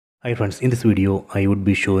Hi friends, in this video I would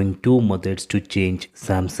be showing two methods to change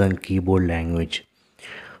Samsung keyboard language.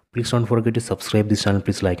 Please don't forget to subscribe this channel,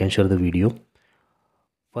 please like and share the video.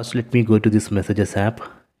 First let me go to this messages app,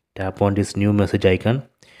 tap on this new message icon.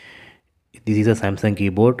 This is a Samsung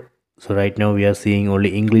keyboard, so right now we are seeing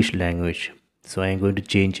only English language, so I am going to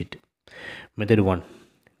change it. Method 1,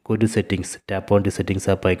 go to settings, tap on the settings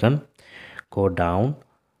app icon, go down,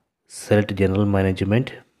 select general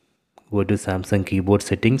management, go to Samsung keyboard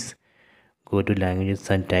settings, go to languages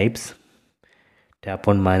and types, tap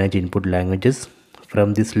on manage input languages.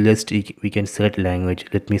 From this list we can select language.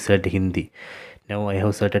 Let me select Hindi. Now I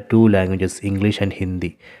have selected two languages, English and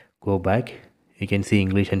Hindi. Go back, you can see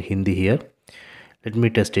English and Hindi here. Let me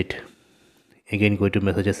test it. Again go to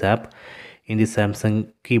messages app. In the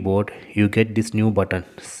Samsung keyboard you get this new button,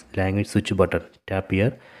 language switch button. Tap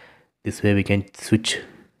here. This way we can switch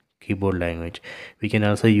keyboard language. We can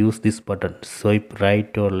also use this button, swipe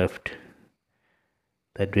right or left.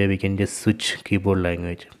 That way we can just switch keyboard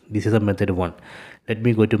language. This is a method 1. Let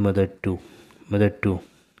me go to method 2. Method 2,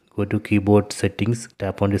 go to keyboard settings,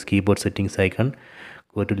 tap on this keyboard settings icon,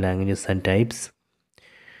 go to languages and types,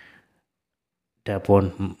 tap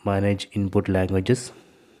on manage input languages.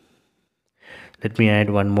 Let me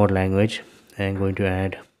add one more language. I am going to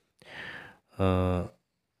add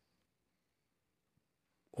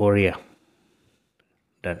Oriya.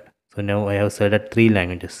 Done. So now I have selected three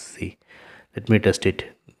languages. See, let me test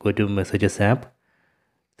it. Go to messages app.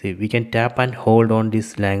 See, we can tap and hold on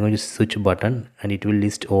this language switch button and it will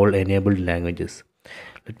list all enabled languages.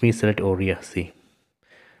 Let me select Oriya. See,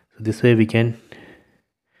 so this way we can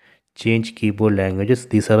change keyboard languages.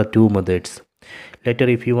 These are the two methods. Later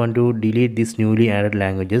if you want to delete these newly added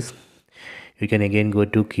languages, you can again go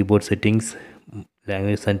to keyboard settings,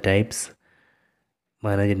 languages and types,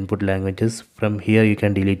 manage input languages. From here you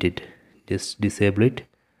can delete it, just disable it.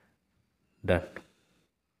 Done.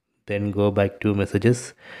 Then go back to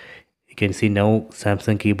messages. You can see now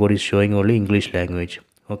Samsung keyboard is showing only English language.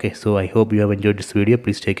 Okay, so I hope you have enjoyed this video.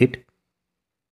 Please take it.